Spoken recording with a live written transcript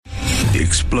the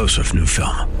explosive new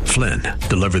film, Flynn,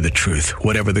 Deliver the Truth,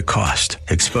 Whatever the Cost,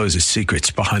 exposes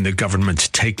secrets behind the government's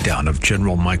takedown of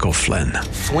General Michael Flynn.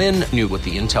 Flynn knew what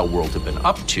the intel world had been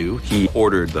up to. He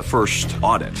ordered the first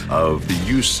audit of the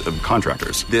use of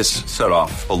contractors. This set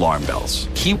off alarm bells.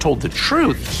 He told the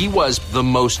truth. He was the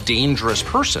most dangerous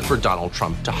person for Donald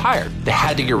Trump to hire. They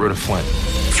had to get rid of Flynn.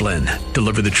 Flynn,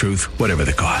 Deliver the Truth, Whatever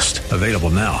the Cost. Available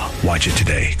now. Watch it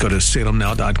today. Go to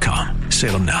salemnow.com.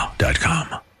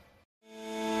 salemnow.com.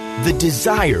 The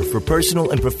desire for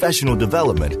personal and professional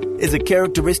development is a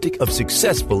characteristic of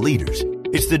successful leaders.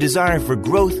 It's the desire for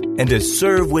growth and to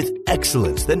serve with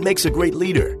excellence that makes a great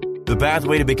leader. The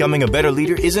pathway to becoming a better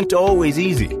leader isn't always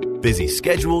easy. Busy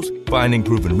schedules, finding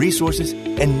proven resources,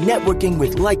 and networking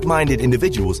with like-minded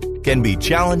individuals can be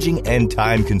challenging and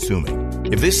time-consuming.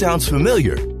 If this sounds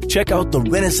familiar, check out the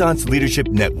Renaissance Leadership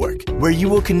Network, where you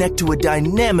will connect to a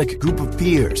dynamic group of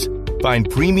peers. Find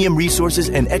premium resources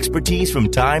and expertise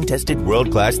from time-tested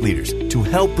world-class leaders to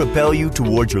help propel you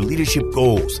towards your leadership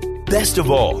goals. Best of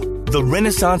all, the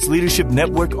Renaissance Leadership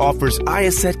Network offers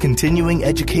IACET continuing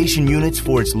education units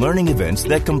for its learning events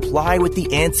that comply with the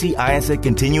ANSI IACET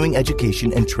continuing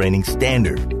education and training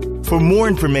standard. For more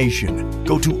information,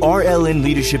 go to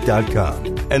rlnleadership.com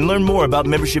and learn more about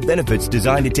membership benefits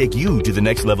designed to take you to the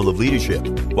next level of leadership.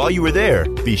 While you are there,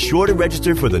 be sure to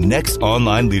register for the next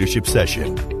online leadership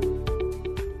session.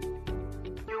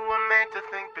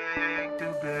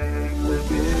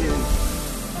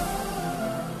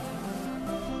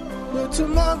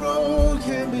 Tomorrow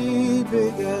can be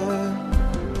bigger.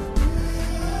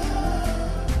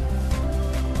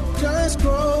 Just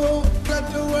grow,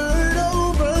 let the word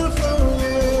overflow,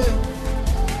 yeah.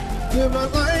 Live a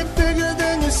life bigger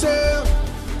than yourself.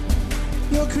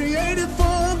 You're created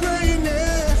for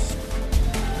greatness.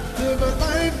 Live a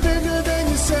life bigger than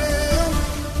yourself.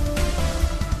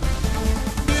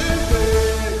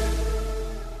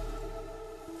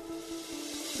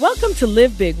 Welcome to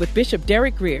Live Big with Bishop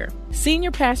Derek Grier,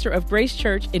 Senior Pastor of Grace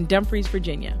Church in Dumfries,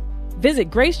 Virginia. Visit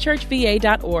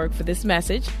gracechurchva.org for this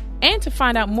message and to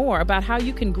find out more about how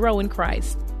you can grow in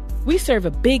Christ. We serve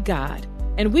a big God,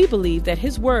 and we believe that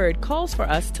His Word calls for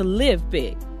us to live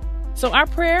big. So our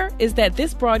prayer is that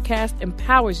this broadcast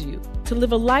empowers you to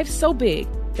live a life so big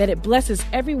that it blesses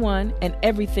everyone and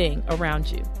everything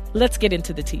around you. Let's get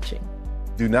into the teaching.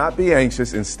 Do not be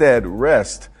anxious, instead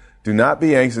rest. Do not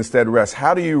be anxious, instead rest.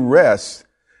 How do you rest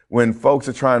when folks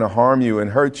are trying to harm you and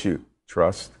hurt you?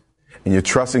 Trust. And you're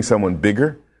trusting someone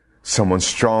bigger, someone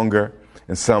stronger,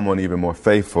 and someone even more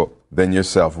faithful than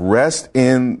yourself. Rest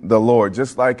in the Lord,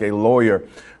 just like a lawyer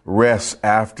rests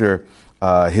after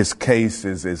his case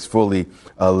is fully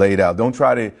laid out. Don't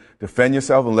try to defend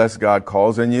yourself unless God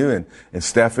calls on you. And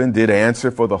Stephen did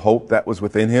answer for the hope that was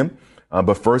within him.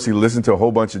 But first he listened to a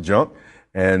whole bunch of junk.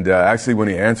 And actually, when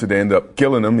he answered, they ended up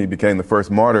killing him. He became the first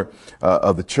martyr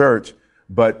of the church.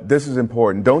 But this is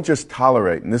important. Don't just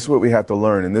tolerate. And this is what we have to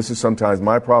learn. And this is sometimes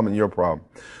my problem and your problem.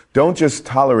 Don't just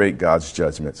tolerate God's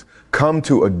judgments. Come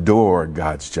to adore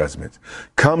God's judgments.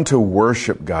 Come to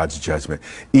worship God's judgment.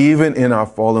 Even in our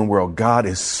fallen world, God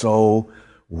is so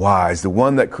wise. The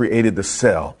one that created the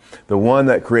cell, the one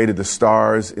that created the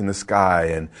stars in the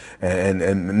sky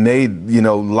and made,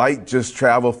 light just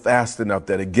travel fast enough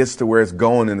that it gets to where it's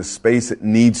going in the space it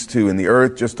needs to, and the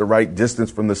earth just the right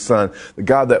distance from the sun. The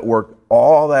God that worked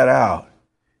all that out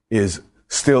is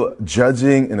still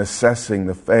judging and assessing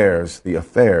the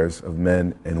affairs of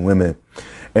men and women.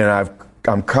 And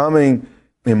I'm coming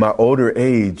in my older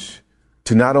age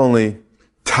to not only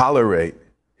tolerate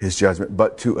His judgment,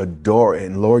 but to adore it.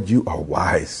 And Lord, you are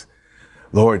wise.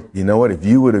 Lord, you know what? If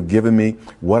you would have given me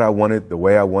what I wanted, the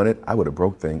way I wanted, I would have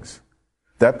broke things.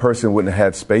 That person wouldn't have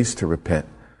had space to repent.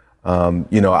 Matter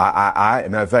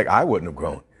of fact, I wouldn't have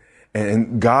grown.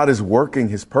 And God is working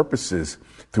His purposes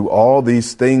through all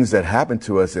these things that happen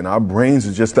to us, and our brains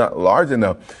are just not large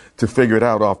enough to figure it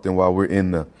out often while we're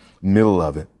in the middle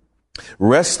of it.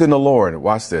 Rest in the Lord,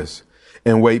 watch this,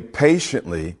 and wait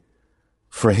patiently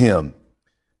for Him.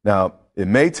 Now, it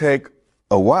may take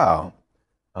a while,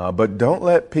 but don't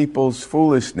let people's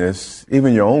foolishness,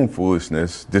 even your own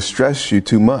foolishness, distress you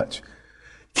too much.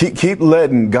 Keep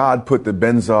letting God put the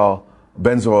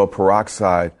benzoyl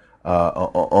peroxide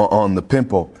on the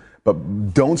pimple,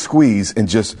 but don't squeeze, and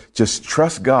just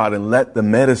trust God and let the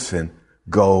medicine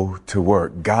go to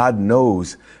work. God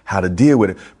knows how to deal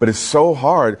with it, but it's so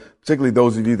hard, particularly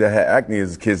those of you that had acne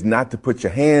as kids, not to put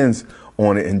your hands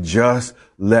on it and just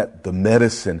let the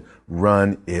medicine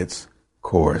run its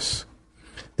course.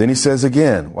 Then he says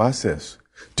again, watch this,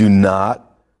 do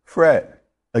not fret.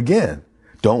 Again,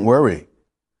 don't worry.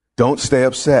 Don't stay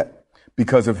upset.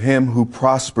 because of him who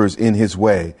prospers in his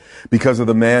way, because of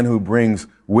the man who brings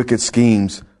wicked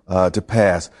schemes to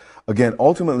pass. Again,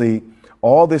 ultimately,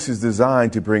 all this is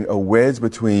designed to bring a wedge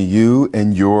between you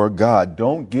and your God.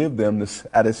 Don't give them the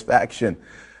satisfaction.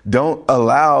 Don't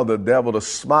allow the devil to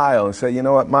smile and say, you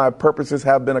know what, my purposes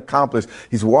have been accomplished.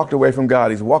 He's walked away from God.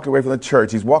 He's walked away from the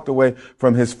church. He's walked away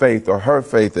from his faith or her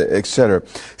faith, etc.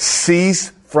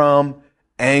 Cease from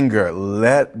anger.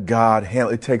 Let God handle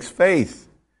it. It takes faith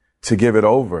to give it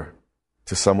over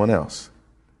to someone else.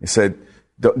 He said,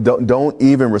 don't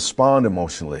even respond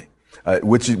emotionally,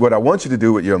 which is what I want you to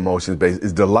do with your emotions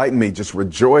is delight in me. Just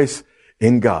rejoice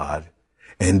in God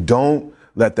and don't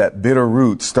let that bitter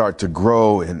root start to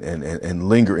grow and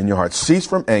linger in your heart. Cease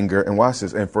from anger and watch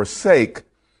this and forsake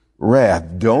wrath.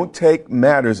 Don't take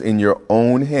matters in your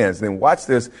own hands. Then watch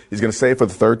this. He's going to say it for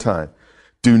the third time.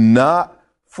 Do not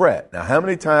fret. Now, how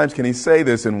many times can he say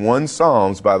this in one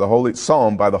psalm by the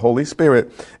Holy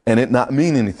Spirit and it not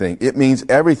mean anything? It means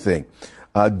everything.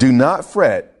 Do not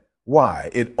fret. Why?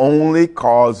 It only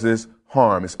causes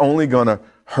harm. It's only going to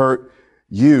hurt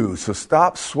you. So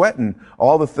stop sweating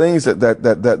all the things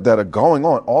that are going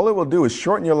on. All it will do is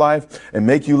shorten your life and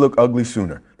make you look ugly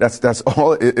sooner. That's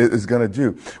all it is going to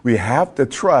do. We have to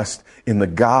trust in the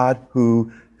God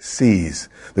who sees.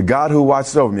 The God who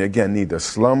watches over me, again, neither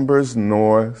slumbers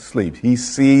nor sleeps. He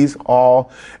sees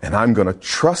all, and I'm going to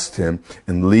trust him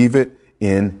and leave it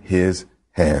in his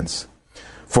hands.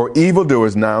 For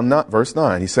evildoers, now not verse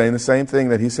 9, he's saying the same thing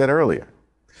that he said earlier.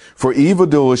 For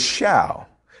evildoers shall.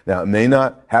 Now, it may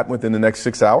not happen within the next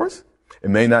 6 hours. It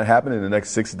may not happen in the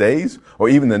next 6 days or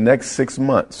even the next 6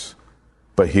 months.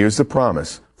 But here's the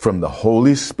promise from the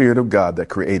Holy Spirit of God that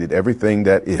created everything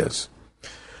that is.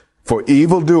 For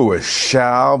evildoers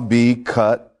shall be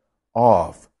cut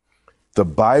off. The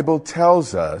Bible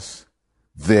tells us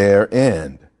their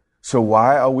end. So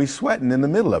why are we sweating in the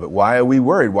middle of it? Why are we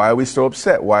worried? Why are we so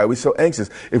upset? Why are we so anxious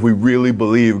if we really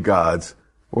believe God's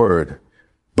word?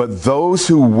 But those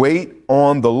who wait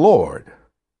on the Lord,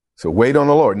 so wait on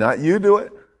the Lord, not you do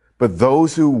it, but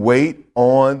those who wait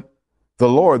on the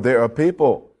Lord. There are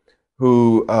people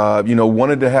who,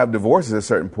 wanted to have divorces at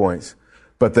certain points,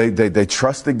 but they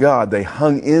trusted God. They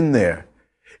hung in there.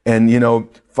 And,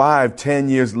 5-10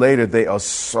 years later, they are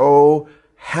so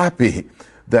happy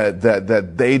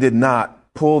that they did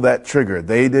not pull that trigger.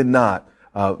 They did not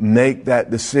make that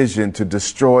decision to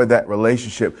destroy that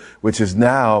relationship, which is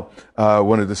now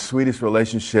one of the sweetest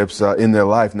relationships in their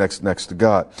life next to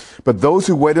God. But those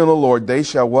who wait on the Lord, they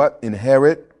shall what?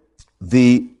 Inherit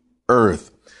the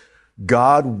earth.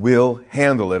 God will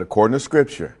handle it according to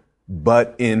Scripture,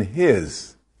 but in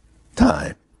his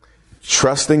time.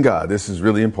 Trusting God, this is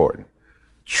really important.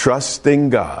 Trusting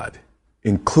God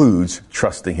includes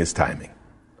trusting his timing.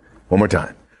 One more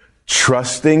time.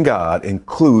 Trusting God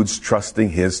includes trusting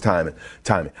his timing.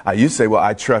 I used to say, well,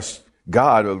 I trust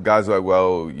God. Well, God's like,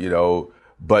 well,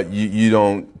 but you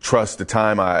don't trust the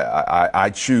time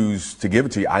I choose to give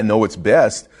it to you. I know it's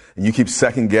best. And you keep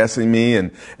second guessing me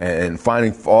and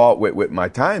finding fault with my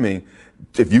timing.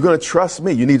 If you're going to trust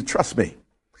me, you need to trust me.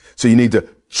 So you need to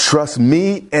trust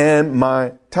me and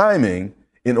my timing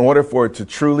in order for it to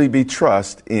truly be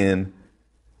trust in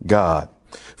God.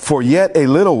 For yet a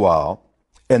little while,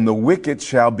 and the wicked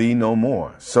shall be no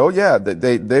more. So yeah,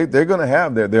 they're going to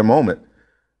have their moment,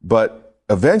 but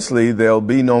eventually there'll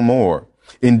be no more.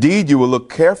 Indeed, you will look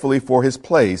carefully for his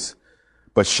place,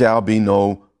 but shall be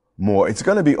no more. It's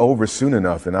going to be over soon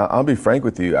enough. And I'll be frank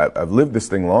with you. I've lived this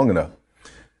thing long enough.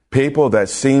 People that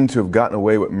seem to have gotten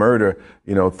away with murder,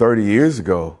 30 years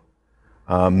ago,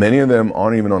 many of them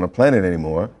aren't even on the planet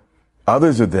anymore.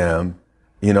 Others of them,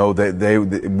 they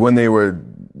when they were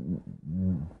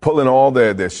pulling all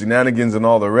their shenanigans and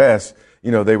all the rest,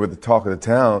 they were the talk of the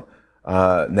town.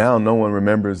 Now no one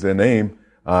remembers their name.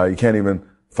 You can't even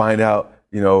find out,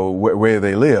 where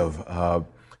they live.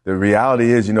 The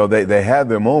reality is, they had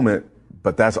their moment,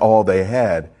 but that's all they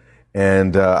had.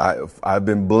 And I've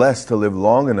been blessed to live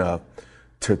long enough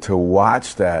to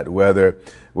watch that, whether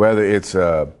it's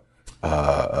a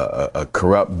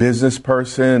corrupt business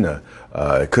person,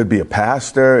 it could be a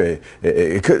pastor,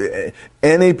 it could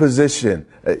any position.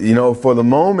 For the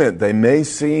moment they may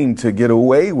seem to get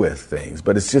away with things,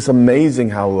 but it's just amazing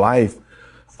how life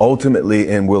ultimately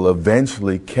and will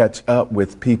eventually catch up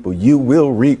with people. You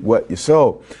will reap what you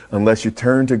sow unless you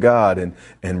turn to God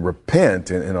and repent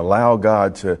and allow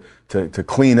God to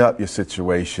clean up your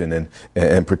situation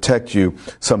and protect you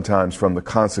sometimes from the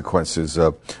consequences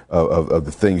of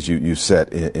the things you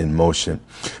set in motion.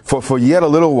 For yet a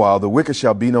little while, the wicked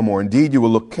shall be no more. Indeed, you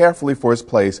will look carefully for his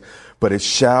place, but it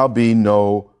shall be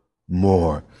no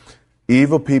more.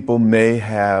 Evil people may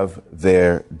have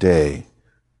their day,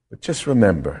 but just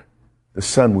remember, the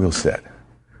sun will set.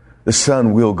 The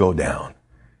sun will go down,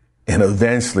 and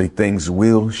eventually things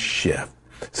will shift.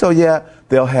 So yeah,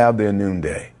 they'll have their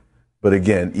noonday, but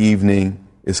again, evening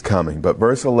is coming. But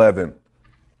verse 11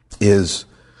 is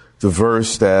the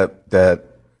verse that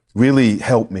really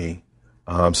helped me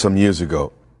some years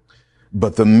ago.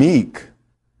 But the meek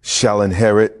shall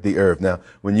inherit the earth. Now,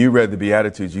 when you read the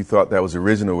Beatitudes, you thought that was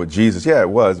original with Jesus. Yeah, it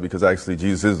was, because actually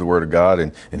Jesus is the Word of God,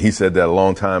 and he said that a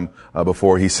long time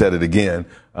before he said it again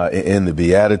in the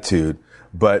Beatitude.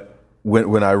 But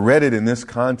when I read it in this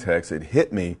context, it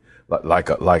hit me like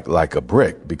a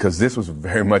brick, because this was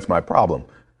very much my problem.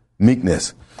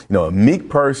 Meekness. You know, a meek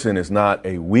person is not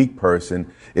a weak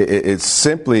person. It's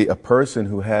simply a person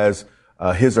who has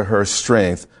his or her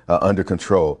strength under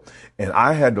control. And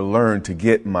I had to learn to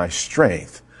get my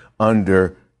strength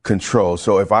under control.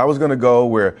 So if I was going to go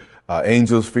where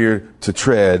angels fear to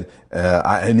tread,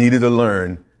 I needed to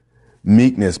learn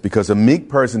meekness, because a meek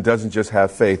person doesn't just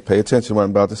have faith, pay attention to what I'm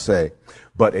about to say,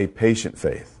 but a patient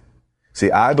faith.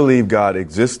 See, I believe God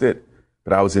existed,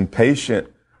 but I was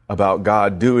impatient about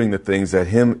God doing the things that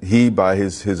he by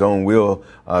his own will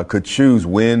could choose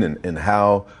when and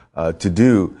how to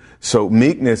do. So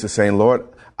meekness is saying, Lord,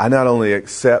 I not only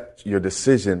accept your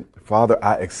decision, Father,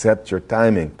 I accept your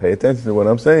timing. Pay attention to what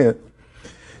I'm saying.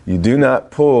 You do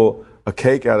not pull a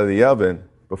cake out of the oven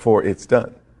before it's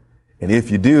done. And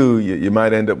if you do, you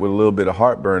might end up with a little bit of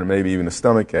heartburn, or maybe even a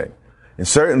stomachache. And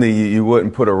certainly you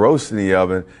wouldn't put a roast in the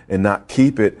oven and not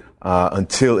keep it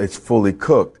until it's fully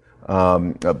cooked.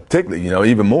 Particularly,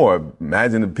 even more,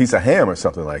 imagine a piece of ham or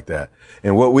something like that.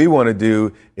 And what we want to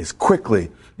do is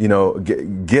quickly,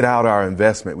 get out our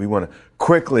investment. We want to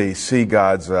quickly see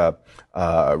God's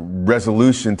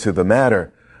resolution to the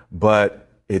matter. But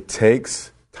it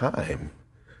takes time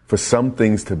for some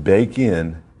things to bake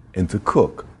in and to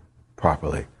cook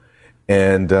properly.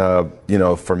 And,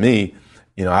 for me,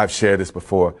 I've shared this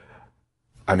before.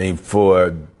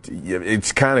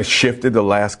 It's kind of shifted the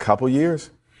last couple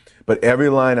years. But every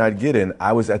line I'd get in,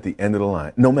 I was at the end of the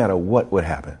line, no matter what would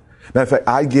happen. Matter of fact,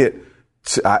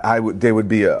 there would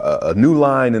be a new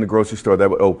line in the grocery store that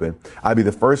would open. I'd be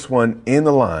the first one in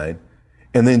the line,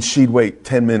 and then she'd wait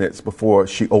 10 minutes before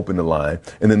she opened the line.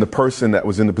 And then the person that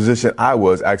was in the position I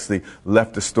was actually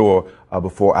left the store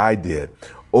before I did.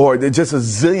 Or just a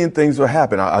zillion things will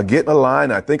happen. I'll get in a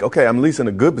line, I think, okay, I'm at least in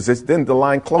a good position. Then the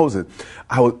line closes.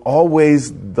 I was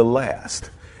always the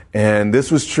last. And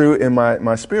this was true in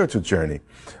my spiritual journey.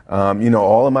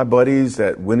 All of my buddies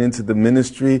that went into the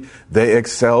ministry, they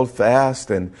excelled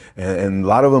fast, and a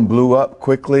lot of them blew up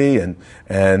quickly,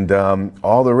 and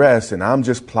all the rest. And I'm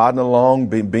just plodding along,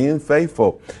 being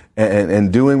faithful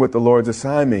and doing what the Lord's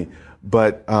assigned me.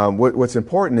 But what's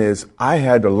important is I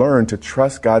had to learn to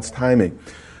trust God's timing.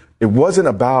 It wasn't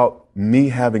about me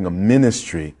having a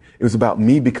ministry. It was about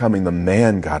me becoming the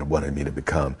man God wanted me to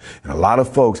become. And a lot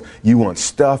of folks, you want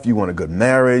stuff, you want a good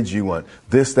marriage, you want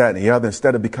this, that, and the other,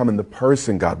 instead of becoming the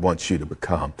person God wants you to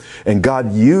become. And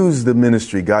God used the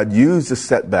ministry, God used the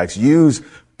setbacks, used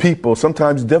people,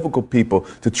 sometimes difficult people,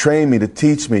 to train me, to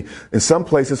teach me. In some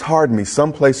places, harden me,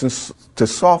 some places to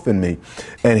soften me.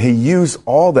 And he used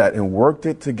all that and worked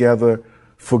it together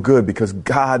for good, because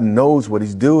God knows what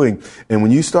he's doing. And when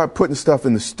you start putting stuff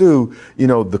in the stew,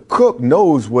 the cook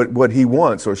knows what he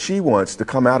wants or she wants to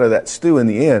come out of that stew in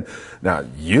the end. Now,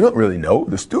 you don't really know.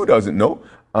 The stew doesn't know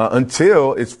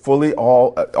until it's fully,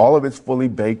 all of it's fully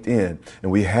baked in.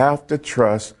 And we have to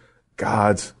trust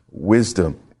God's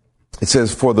wisdom. It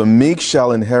says, for the meek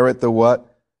shall inherit the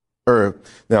what?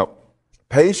 Earth. Now,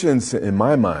 patience, in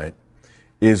my mind,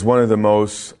 is one of the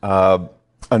most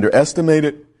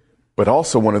underestimated, but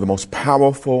also one of the most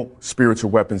powerful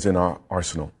spiritual weapons in our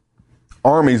arsenal.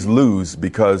 Armies lose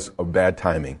because of bad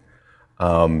timing.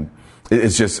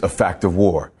 It's just a fact of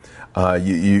war. When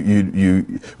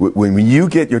you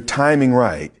get your timing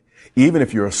right, even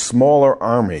if you're a smaller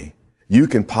army, you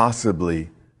can possibly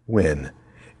win.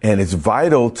 And it's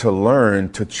vital to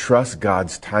learn to trust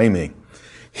God's timing.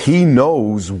 He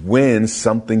knows when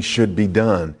something should be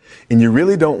done. And you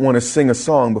really don't want to sing a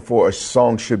song before a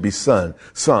song should be sung.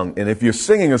 And if you're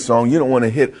singing a song, you don't want to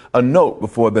hit a note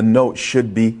before the note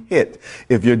should be hit.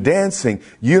 If you're dancing,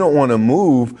 you don't want to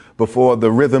move before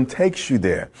the rhythm takes you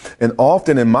there. And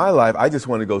often in my life, I just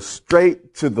want to go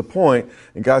straight to the point.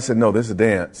 And God said, no, this is a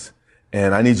dance.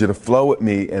 And I need you to flow with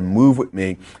me and move with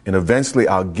me. And eventually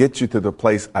I'll get you to the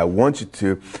place I want you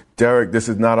to. Derek, this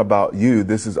is not about you.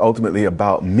 This is ultimately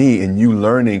about me and you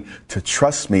learning to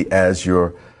trust me as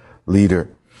your leader.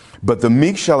 But the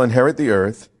meek shall inherit the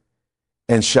earth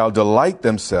and shall delight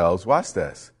themselves. Watch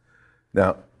this.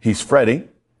 Now, he's fretting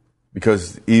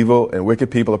because evil and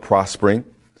wicked people are prospering.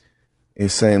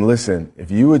 He's saying, listen,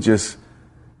 if you would just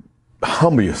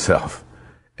humble yourself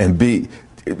and be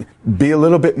a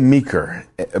little bit meeker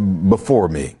before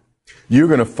me, you're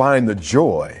going to find the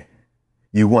joy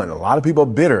you want. A lot of people are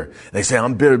bitter. They say,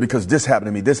 I'm bitter because this happened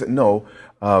to me. No,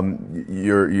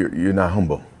 you're not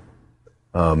humble.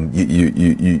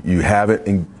 You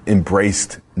haven't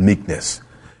embraced meekness.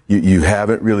 You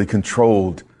haven't really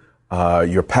controlled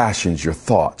your passions, your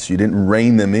thoughts. You didn't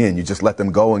rein them in. You just let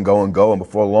them go and go and go. And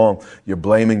before long, you're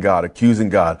blaming God, accusing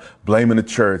God, blaming the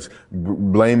church,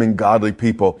 blaming godly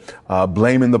people,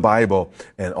 blaming the Bible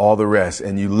and all the rest.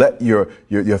 And you let your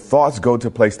thoughts go to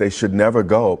a place they should never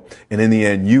go. And in the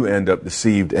end, you end up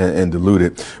deceived and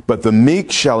deluded. But the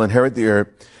meek shall inherit the earth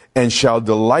and shall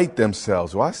delight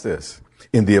themselves. Watch this.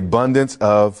 In the abundance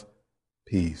of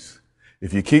peace.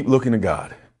 If you keep looking to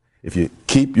God, if you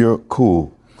keep your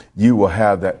cool, you will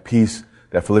have that peace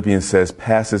that Philippians says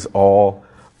passes all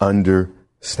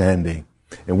understanding.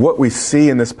 And what we see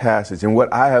in this passage and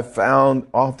what I have found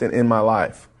often in my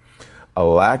life, a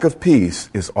lack of peace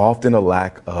is often a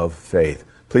lack of faith.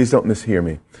 Please don't mishear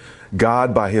me.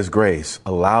 God, by his grace,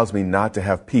 allows me not to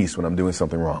have peace when I'm doing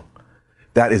something wrong.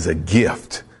 That is a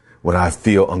gift when I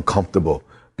feel uncomfortable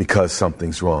because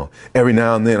something's wrong. Every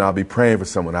now and then I'll be praying for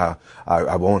someone. I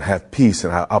won't have peace,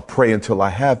 and I'll pray until I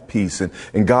have peace.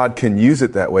 And God can use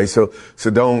it that way. So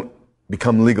don't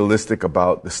become legalistic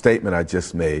about the statement I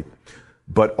just made.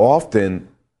 But often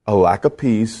a lack of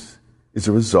peace is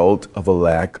a result of a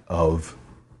lack of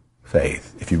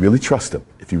faith. If you really trust him,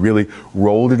 if you really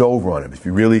rolled it over on him, if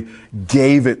you really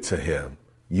gave it to him,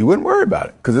 you wouldn't worry about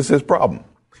it because it's his problem.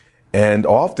 And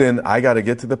often I got to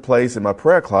get to the place in my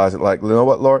prayer closet like, you know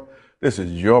what, Lord, this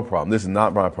is your problem. This is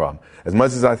not my problem. As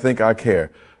much as I think I care,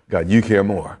 God, you care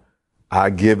more. I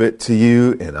give it to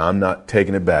you and I'm not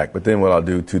taking it back. But then what I'll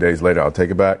do 2 days later, I'll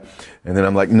take it back. And then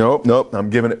I'm like, nope, I'm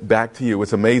giving it back to you.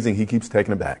 It's amazing. He keeps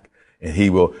taking it back and he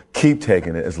will keep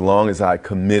taking it as long as I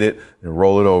commit it and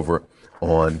roll it over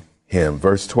on him.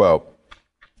 Verse 12.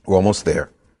 We're almost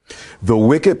there. The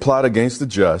wicked plot against the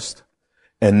just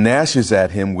and gnashes at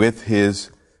him with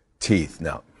his teeth.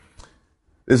 Now,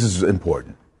 this is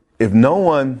important. If no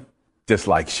one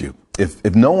dislikes you,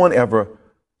 if no one ever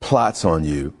plots on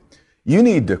you, you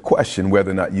need to question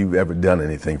whether or not you've ever done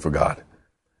anything for God.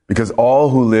 Because all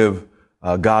who live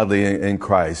godly in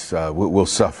Christ will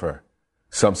suffer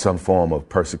some form of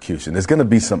persecution. There's going to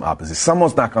be some opposite.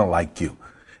 Someone's not going to like you.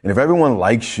 And if everyone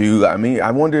likes you, I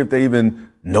wonder if they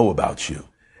even know about you.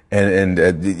 And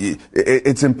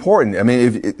it's important. I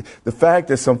mean, the fact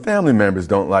that some family members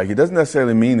don't like you doesn't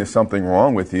necessarily mean there's something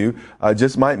wrong with you.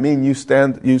 Just might mean you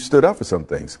stood up for some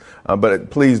things. But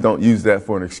please don't use that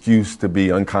for an excuse to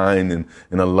be unkind and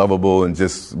unlovable and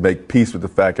just make peace with the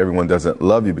fact everyone doesn't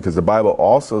love you. Because the Bible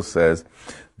also says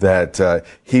that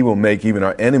he will make even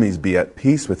our enemies be at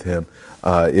peace with him,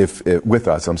 with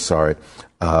us.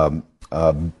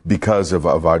 Because of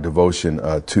our devotion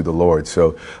to the Lord.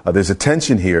 So there's a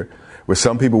tension here where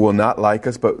some people will not like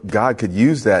us, but God could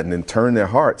use that and then turn their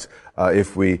hearts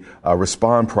if we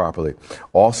respond properly.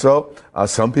 Also,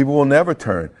 some people will never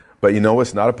turn. But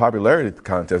it's not a popularity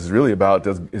contest. It's really about,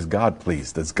 is God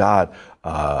pleased? Is God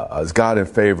in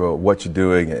favor of what you're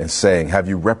doing and saying? Have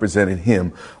you represented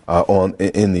him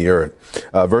in the earth?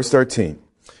 Verse 13,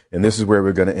 and this is where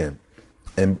we're going to end.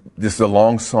 And this is a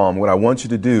long psalm. What I want you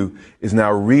to do is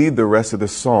now read the rest of the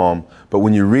psalm. But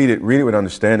when you read it with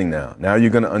understanding now. Now you're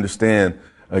going to understand,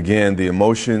 again, the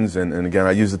emotions. And again,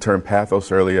 I used the term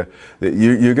pathos earlier. That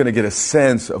you're going to get a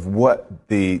sense of what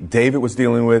David was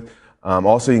dealing with.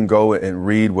 Also, you can go and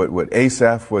read what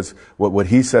Asaph was, what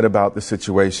he said about the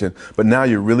situation. But now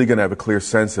you're really going to have a clear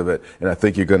sense of it. And I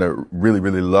think you're going to really,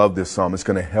 really love this psalm. It's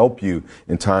going to help you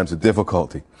in times of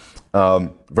difficulty.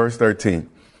 Verse 13.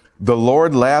 The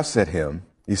Lord laughs at him.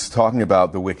 He's talking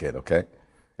about the wicked, okay?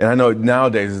 And I know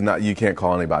nowadays you can't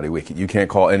call anybody wicked. You can't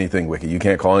call anything wicked. You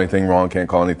can't call anything wrong, can't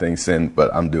call anything sin,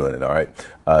 but I'm doing it, all right?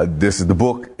 This is the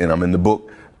book, and I'm in the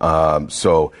book,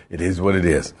 so it is what it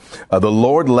is. The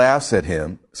Lord laughs at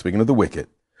him, speaking of the wicked,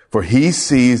 for he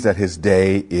sees that his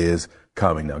day is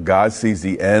coming. Now, God sees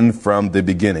the end from the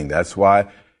beginning. That's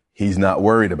why he's not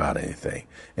worried about anything.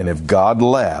 And if God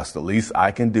laughs, the least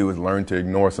I can do is learn to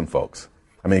ignore some folks.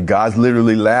 I mean, God's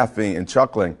literally laughing and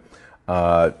chuckling.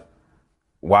 Why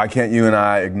can't you and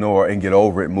I ignore and get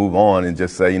over it, move on and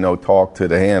just say, talk to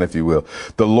the hand, if you will.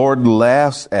 The Lord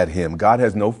laughs at him. God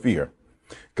has no fear.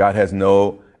 God has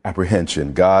no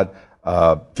apprehension. God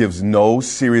gives no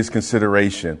serious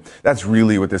consideration. That's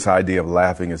really what this idea of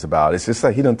laughing is about. It's just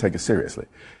like he doesn't take it seriously.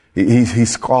 He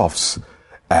scoffs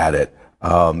at it.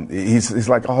 He's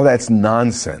like, oh, that's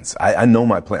nonsense. I know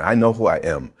my plan. I know who I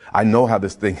am. I know how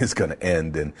this thing is going to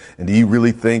end. And do you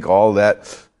really think all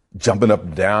that jumping up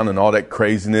and down and all that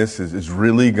craziness is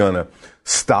really going to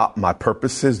stop my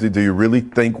purposes? Do you really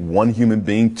think one human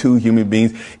being, two human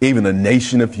beings, even a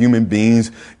nation of human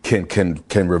beings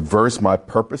can reverse my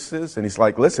purposes? And he's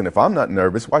like, listen, if I'm not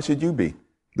nervous, why should you be?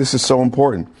 This is so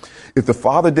important. If the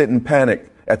Father didn't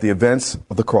panic at the events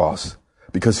of the cross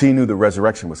because he knew the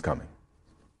resurrection was coming,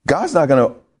 God's not going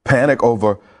to panic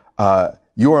over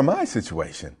your or my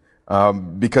situation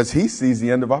because he sees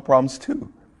the end of our problems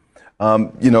too.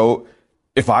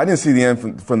 If I didn't see the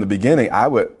end from the beginning, I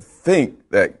would think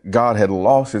that God had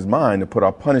lost his mind to put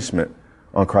our punishment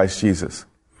on Christ Jesus.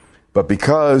 But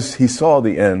because he saw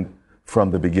the end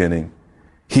from the beginning,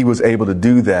 he was able to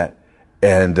do that.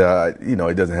 And, he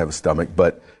doesn't have a stomach,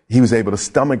 but he was able to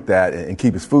stomach that and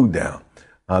keep his food down.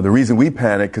 The reason we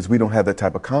panic because we don't have that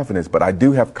type of confidence, but I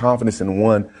do have confidence in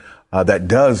one that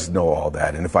does know all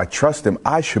that. And if I trust him,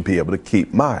 I should be able to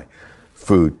keep my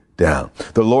food down.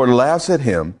 The Lord laughs at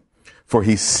him, for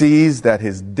he sees that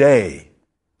his day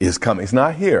is coming. It's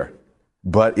not here,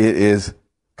 but it is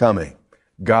coming.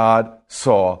 God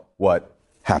saw what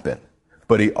happened,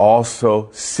 but he also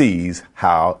sees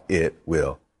how it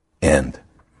will end.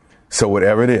 So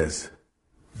whatever it is,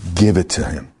 give it to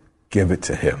him. Give it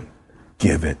to him.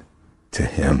 Give it to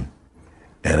him.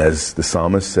 And as the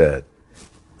psalmist said,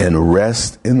 and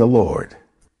rest in the Lord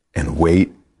and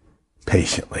wait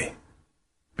patiently,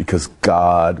 because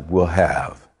God will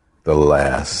have the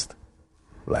last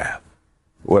laugh.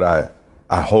 What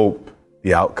I hope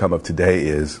the outcome of today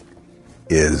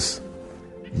is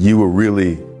you will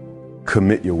really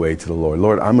commit your way to the Lord.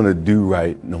 Lord, I'm going to do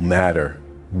right no matter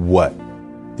what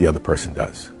the other person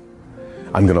does.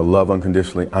 I'm going to love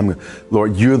unconditionally.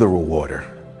 Lord, you're the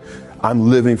rewarder. I'm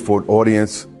living for an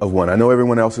audience of one. I know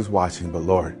everyone else is watching, but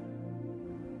Lord,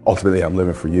 ultimately I'm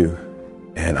living for you,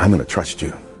 and I'm going to trust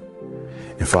you.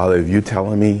 And Father, if you're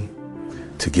telling me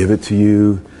to give it to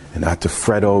you and not to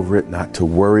fret over it, not to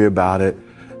worry about it,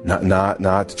 not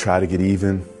to try to get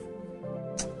even,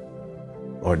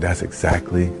 Lord, that's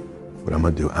exactly what I'm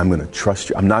going to do. I'm going to trust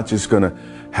you. I'm not just going to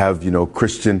have,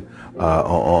 Christian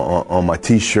on my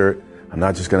T-shirt. I'm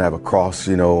not just going to have a cross,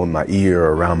 on my ear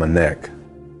or around my neck.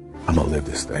 I'm going to live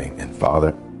this thing. And Father,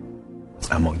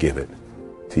 I'm going to give it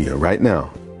to you. Right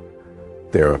now,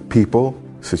 there are people,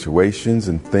 situations,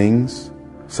 and things.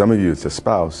 Some of you, it's a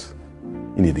spouse,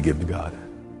 you need to give to God.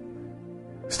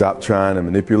 Stop trying to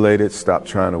manipulate it. Stop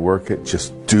trying to work it.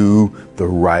 Just do the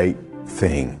right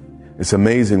thing. It's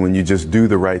amazing when you just do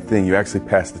the right thing, you actually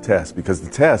pass the test, because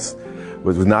the test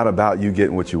was not about you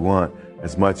getting what you want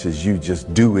as much as you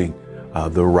just doing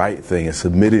the right thing and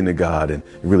submitting to God and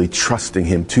really trusting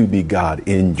him to be God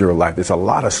in your life. There's a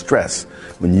lot of stress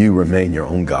when you remain your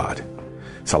own God.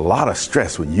 It's a lot of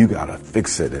stress when you got to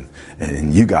fix it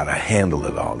and you got to handle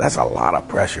it all. That's a lot of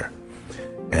pressure.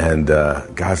 And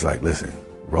God's like, listen,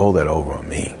 roll that over on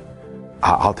me.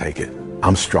 I'll take it.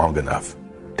 I'm strong enough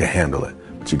to handle it,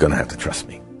 but you're going to have to trust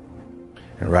me.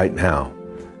 And right now,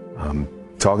 I'm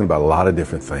talking about a lot of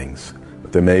different things,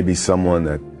 but there may be someone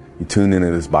that you tune into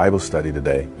this Bible study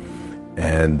today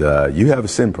and you have a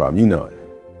sin problem. You know it.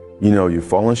 You know you've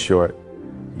fallen short.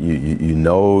 You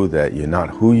know that you're not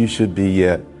who you should be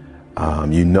yet.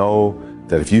 You know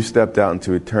that if you stepped out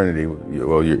into eternity,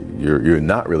 well, you're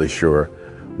not really sure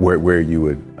where you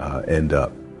would end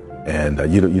up, and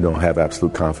you don't have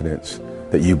absolute confidence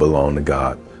that you belong to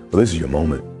God. Well, this is your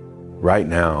moment. Right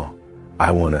now, I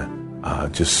want to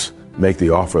just make the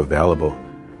offer available.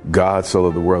 God so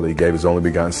loved the world that he gave his only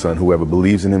begotten Son. Whoever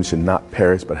believes in him should not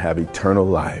perish but have eternal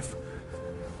life.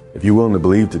 If you're willing to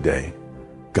believe today,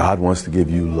 God wants to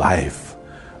give you life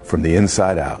from the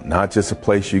inside out, not just a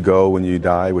place you go when you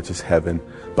die, which is heaven,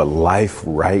 but life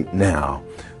right now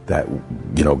that,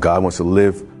 God wants to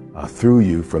live through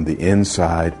you from the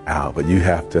inside out. But you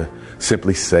have to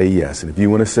simply say yes. And if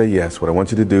you want to say yes, what I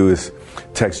want you to do is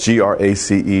text GRACE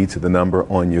to the number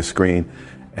on your screen,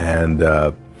 and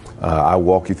I'll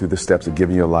walk you through the steps of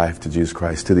giving your life to Jesus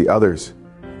Christ. To the others,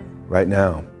 right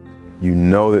now, you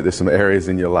know that there's some areas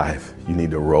in your life you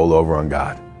need to roll over on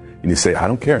God. You need to say, I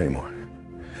don't care anymore.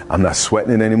 I'm not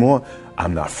sweating it anymore.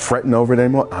 I'm not fretting over it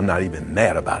anymore. I'm not even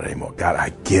mad about it anymore. God,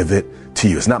 I give it to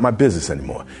you. It's not my business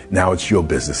anymore. Now it's your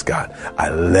business, God.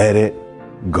 I let it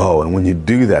go. And when you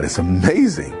do that, it's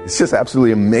amazing. It's just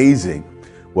absolutely amazing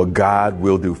what God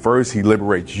will do. First, he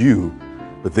liberates you,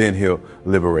 but then he'll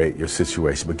liberate your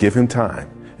situation. But give him time.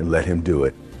 and let him do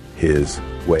it his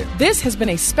way. This has been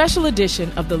a special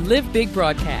edition of the Live Big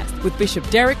broadcast with Bishop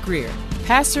Derek Grier,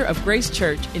 pastor of Grace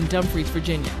Church in Dumfries,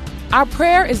 Virginia. Our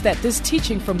prayer is that this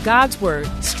teaching from God's Word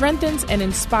strengthens and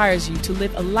inspires you to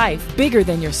live a life bigger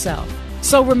than yourself.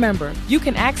 So remember, you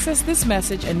can access this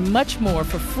message and much more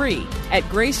for free at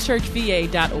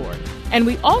gracechurchva.org. And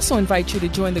we also invite you to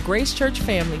join the Grace Church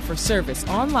family for service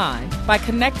online by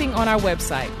connecting on our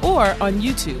website or on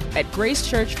YouTube at Grace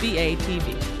Church VA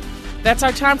TV. That's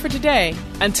our time for today.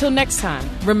 Until next time,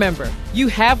 remember, you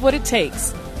have what it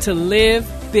takes to live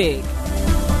big.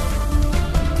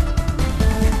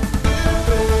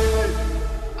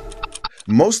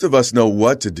 Most of us know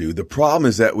what to do. The problem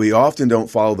is that we often don't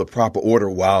follow the proper order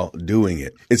while doing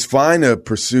it. It's fine to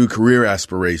pursue career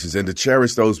aspirations and to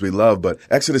cherish those we love, but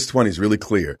Exodus 20 is really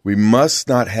clear. We must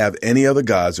not have any other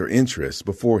gods or interests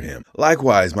before him.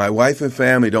 Likewise, my wife and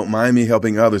family don't mind me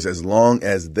helping others as long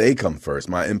as they come first.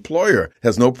 My employer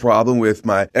has no problem with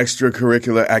my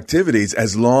extracurricular activities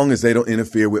as long as they don't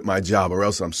interfere with my job, or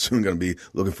else I'm soon going to be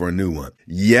looking for a new one.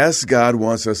 Yes, God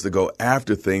wants us to go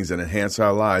after things that enhance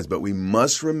our lives, but we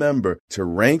must remember to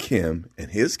rank him and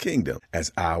his kingdom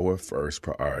as our first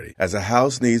priority. As a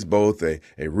house needs both a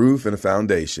roof and a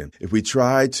foundation, if we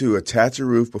try to attach a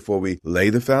roof before we lay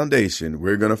the foundation,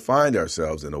 we're going to find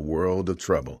ourselves in a world of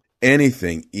trouble.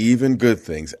 Anything, even good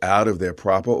things, out of their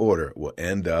proper order will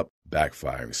end up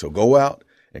backfiring. So go out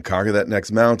and conquer that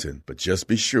next mountain, but just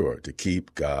be sure to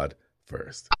keep God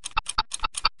first.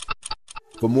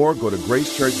 For more, go to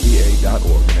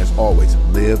gracechurchva.org. And as always,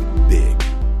 live big.